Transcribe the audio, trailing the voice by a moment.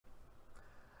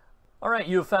All right,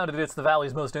 you have found it. It's the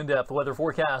Valley's most in-depth weather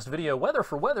forecast video. Weather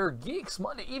for Weather Geeks,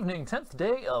 Monday evening, 10th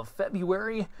day of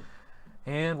February.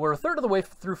 And we're a third of the way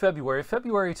through February.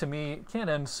 February, to me, can't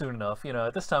end soon enough. You know,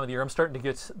 at this time of the year, I'm starting to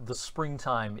get the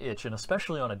springtime itch, and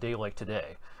especially on a day like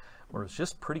today, where it's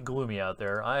just pretty gloomy out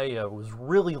there. I was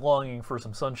really longing for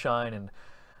some sunshine and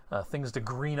things to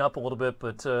green up a little bit,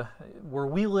 but where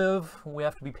we live, we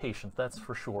have to be patient, that's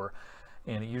for sure.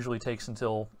 And it usually takes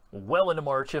until well into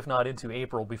March, if not into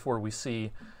April, before we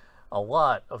see a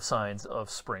lot of signs of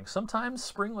spring. Sometimes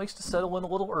spring likes to settle in a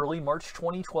little early. March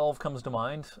 2012 comes to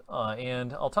mind,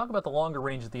 and I'll talk about the longer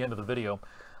range at the end of the video.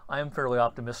 I am fairly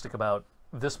optimistic about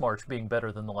this March being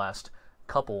better than the last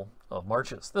couple of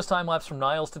Marches. This time lapse from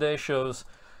Niles today shows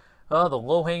the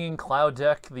low-hanging cloud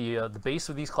deck. The base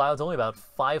of these clouds only about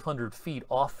 500 feet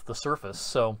off the surface,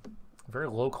 so very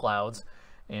low clouds.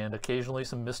 And occasionally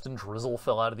some mist and drizzle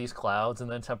fell out of these clouds,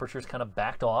 and then temperatures kind of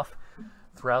backed off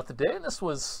throughout the day. And this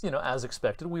was, you know, as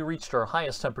expected. We reached our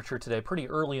highest temperature today pretty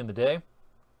early in the day,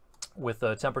 with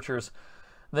temperatures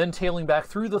then tailing back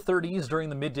through the 30s during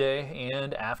the midday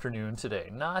and afternoon today.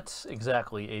 Not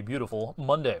exactly a beautiful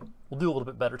Monday. We'll do a little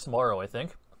bit better tomorrow, I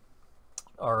think.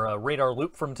 Our radar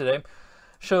loop from today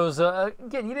shows,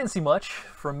 again, you didn't see much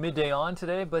from midday on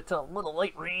today, but a little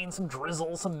light rain, some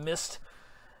drizzle, some mist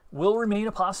will remain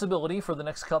a possibility for the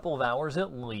next couple of hours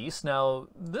at least. Now,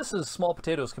 this is small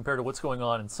potatoes compared to what's going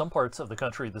on in some parts of the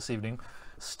country this evening.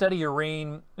 Steadier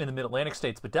rain in the mid-Atlantic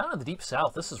states, but down in the deep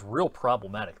south, this is real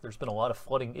problematic. There's been a lot of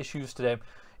flooding issues today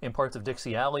in parts of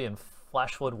Dixie Alley, and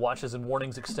flash flood watches and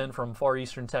warnings extend from far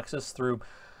eastern Texas through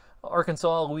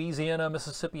Arkansas, Louisiana,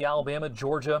 Mississippi, Alabama,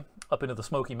 Georgia, up into the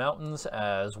Smoky Mountains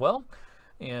as well.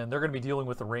 And they're going to be dealing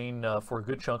with the rain for a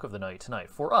good chunk of the night tonight.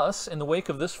 For us, in the wake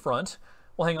of this front,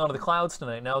 we'll hang on to the clouds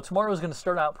tonight. Now, tomorrow is going to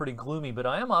start out pretty gloomy, but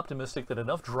I am optimistic that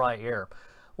enough dry air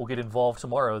will get involved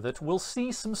tomorrow that we'll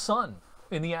see some sun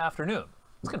in the afternoon.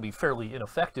 It's going to be fairly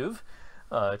ineffective.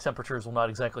 Temperatures will not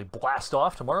exactly blast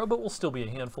off tomorrow, but will still be a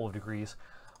handful of degrees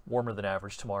warmer than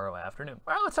average tomorrow afternoon.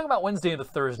 All right, let's talk about Wednesday into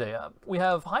Thursday. We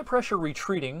have high pressure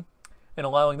retreating and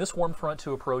allowing this warm front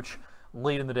to approach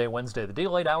late in the day Wednesday. The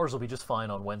daylight hours will be just fine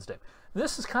on Wednesday.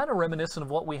 This is kind of reminiscent of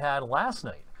what we had last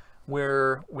night,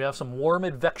 where we have some warm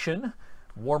advection,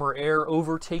 warmer air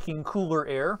overtaking cooler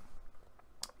air,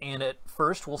 and at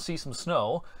first we'll see some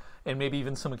snow and maybe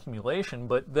even some accumulation,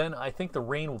 but then I think the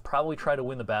rain will probably try to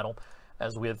win the battle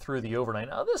as we head through the overnight.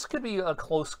 Now, this could be a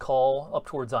close call up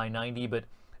towards I-90, but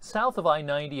south of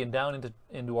I-90 and down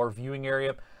into our viewing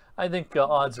area, I think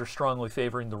odds are strongly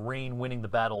favoring the rain winning the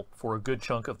battle for a good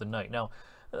chunk of the night. Now,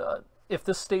 if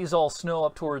this stays all snow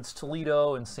up towards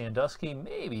Toledo and Sandusky,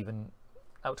 maybe even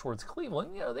out towards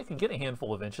Cleveland, you know, they can get a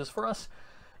handful of inches. For us,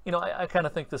 you know, I kind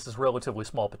of think this is relatively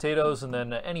small potatoes, and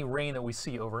then any rain that we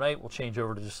see overnight will change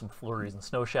over to just some flurries and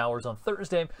snow showers on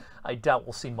Thursday. I doubt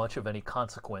we'll see much of any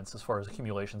consequence as far as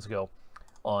accumulations go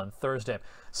on Thursday.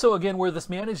 So again, where this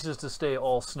manages to stay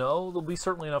all snow, there'll be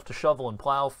certainly enough to shovel and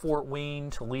plow. Fort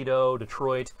Wayne, Toledo,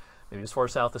 Detroit, maybe as far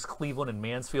south as Cleveland and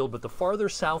Mansfield, but the farther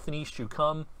south and east you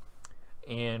come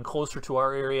and closer to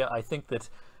our area, I think that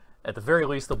at the very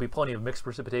least, there'll be plenty of mixed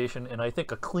precipitation, and I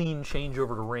think a clean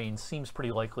changeover to rain seems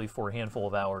pretty likely for a handful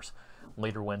of hours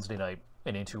later Wednesday night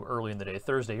and into early in the day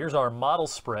Thursday. Here's our model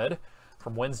spread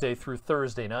from Wednesday through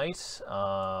Thursday night.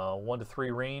 1 to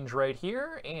 3 range right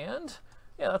here, and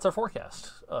yeah, that's our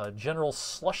forecast. General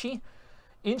slushy,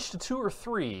 inch to 2 or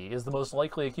 3 is the most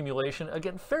likely accumulation.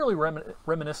 Again, fairly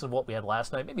reminiscent of what we had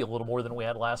last night, maybe a little more than we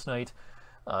had last night,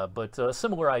 but a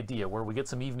similar idea where we get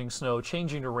some evening snow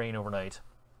changing to rain overnight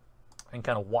and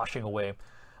kind of washing away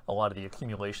a lot of the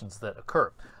accumulations that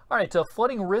occur. All right,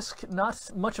 flooding risk, not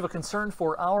much of a concern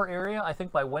for our area. I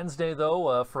think by Wednesday,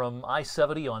 though, from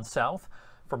I-70 on south,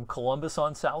 from Columbus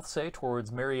on south, say, towards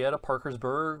Marietta,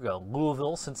 Parkersburg,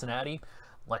 Louisville, Cincinnati,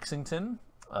 Lexington,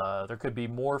 there could be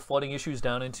more flooding issues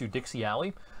down into Dixie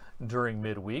Alley during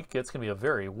midweek. It's going to be a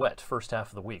very wet first half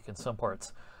of the week in some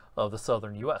parts of the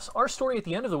southern U.S. Our story at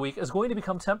the end of the week is going to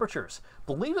become temperatures.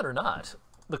 Believe it or not,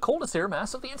 the coldest air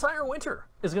mass of the entire winter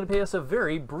is going to pay us a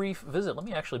very brief visit. Let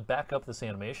me actually back up this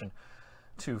animation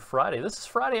to Friday. This is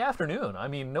Friday afternoon. I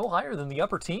mean, no higher than the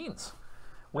upper teens.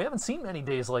 We haven't seen many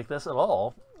days like this at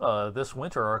all this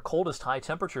winter. Our coldest high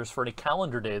temperatures for any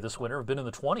calendar day this winter have been in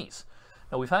the 20s.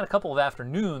 Now, we've had a couple of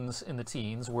afternoons in the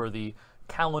teens where the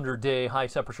calendar day high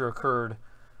temperature occurred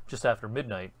just after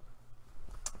midnight.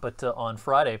 But on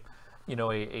Friday, you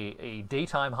know, a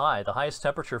daytime high, the highest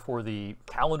temperature for the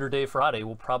calendar day Friday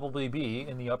will probably be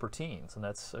in the upper teens, and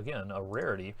that's, again, a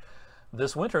rarity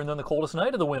this winter, and then the coldest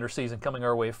night of the winter season coming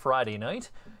our way Friday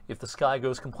night. If the sky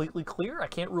goes completely clear, I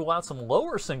can't rule out some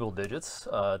lower single digits.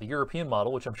 The European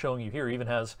model, which I'm showing you here, even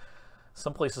has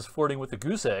some places flirting with the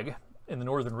goose egg in the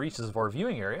northern reaches of our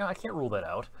viewing area. I can't rule that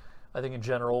out. I think in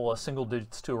general, single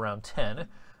digits to around 10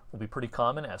 will be pretty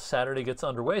common as Saturday gets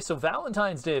underway. So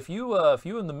Valentine's Day, if you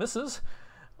and the missus,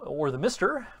 or the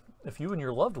mister, if you and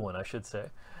your loved one, I should say,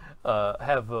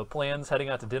 have plans heading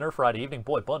out to dinner Friday evening,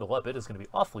 boy, bundle up. It is going to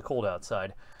be awfully cold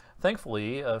outside.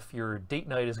 Thankfully, if your date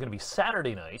night is going to be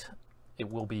Saturday night, it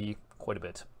will be quite a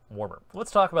bit warmer.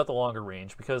 Let's talk about the longer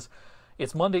range, because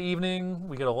it's Monday evening.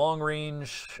 We get a long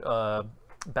range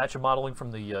batch of modeling from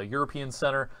the European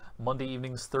Center, Monday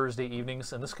evenings, Thursday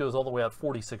evenings, and this goes all the way out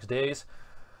 46 days.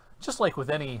 Just like with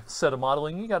any set of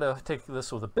modeling, you got to take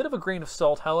this with a bit of a grain of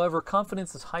salt. However,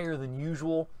 confidence is higher than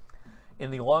usual in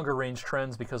the longer range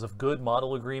trends because of good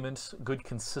model agreement, good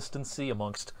consistency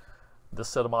amongst this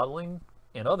set of modeling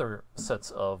and other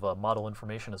sets of model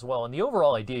information as well. And the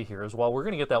overall idea here is, while we're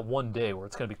going to get that one day where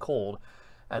it's going to be cold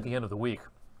at the end of the week,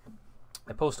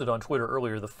 I posted on Twitter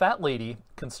earlier, the fat lady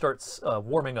can start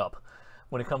warming up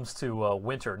when it comes to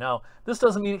winter. Now, this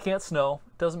doesn't mean it can't snow.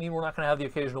 It doesn't mean we're not going to have the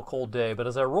occasional cold day. But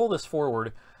as I roll this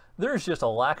forward, there's just a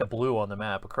lack of blue on the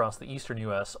map across the eastern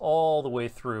U.S. all the way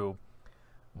through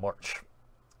March.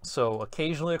 So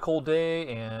occasionally a cold day,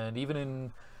 and even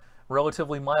in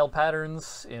relatively mild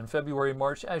patterns in February and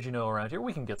March, as you know, around here,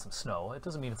 we can get some snow. It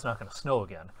doesn't mean it's not going to snow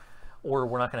again, or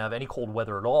we're not going to have any cold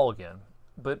weather at all again.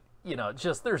 But, you know,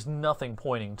 just there's nothing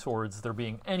pointing towards there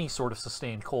being any sort of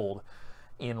sustained cold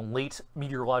in late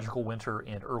meteorological winter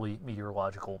and early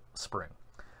meteorological spring.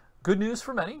 Good news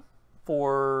for many,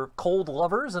 for cold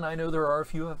lovers, and I know there are a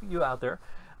few of you out there.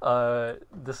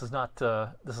 This has not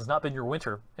been your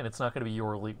winter, and it's not going to be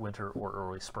your late winter or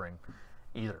early spring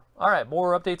either. All right,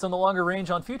 more updates on the longer range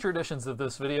on future editions of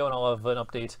this video, and I'll have an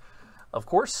update, of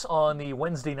course, on the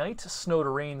Wednesday night snow to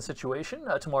rain situation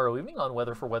tomorrow evening on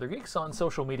Weather for Weather Geeks on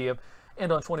social media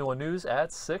and on 21 News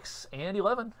at 6 and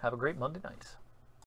 11. Have a great Monday night.